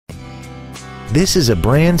This is a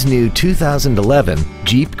brand new 2011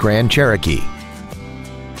 Jeep Grand Cherokee.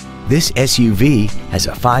 This SUV has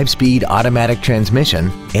a 5-speed automatic transmission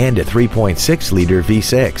and a 3.6-liter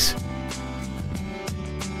V6.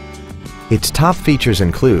 Its top features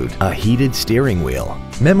include a heated steering wheel,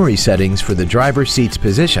 memory settings for the driver's seat's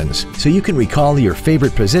positions so you can recall your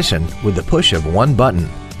favorite position with the push of one button,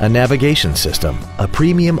 a navigation system, a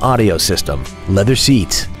premium audio system, leather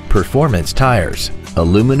seats, performance tires,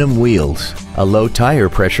 aluminum wheels, a low tire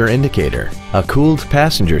pressure indicator, a cooled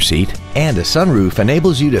passenger seat, and a sunroof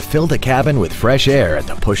enables you to fill the cabin with fresh air at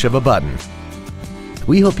the push of a button.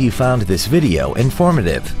 We hope you found this video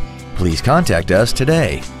informative. Please contact us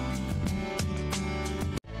today.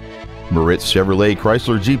 Moritz Chevrolet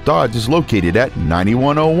Chrysler Jeep Dodge is located at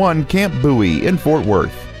 9101 Camp Bowie in Fort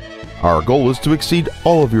Worth. Our goal is to exceed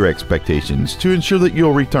all of your expectations to ensure that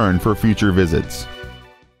you'll return for future visits.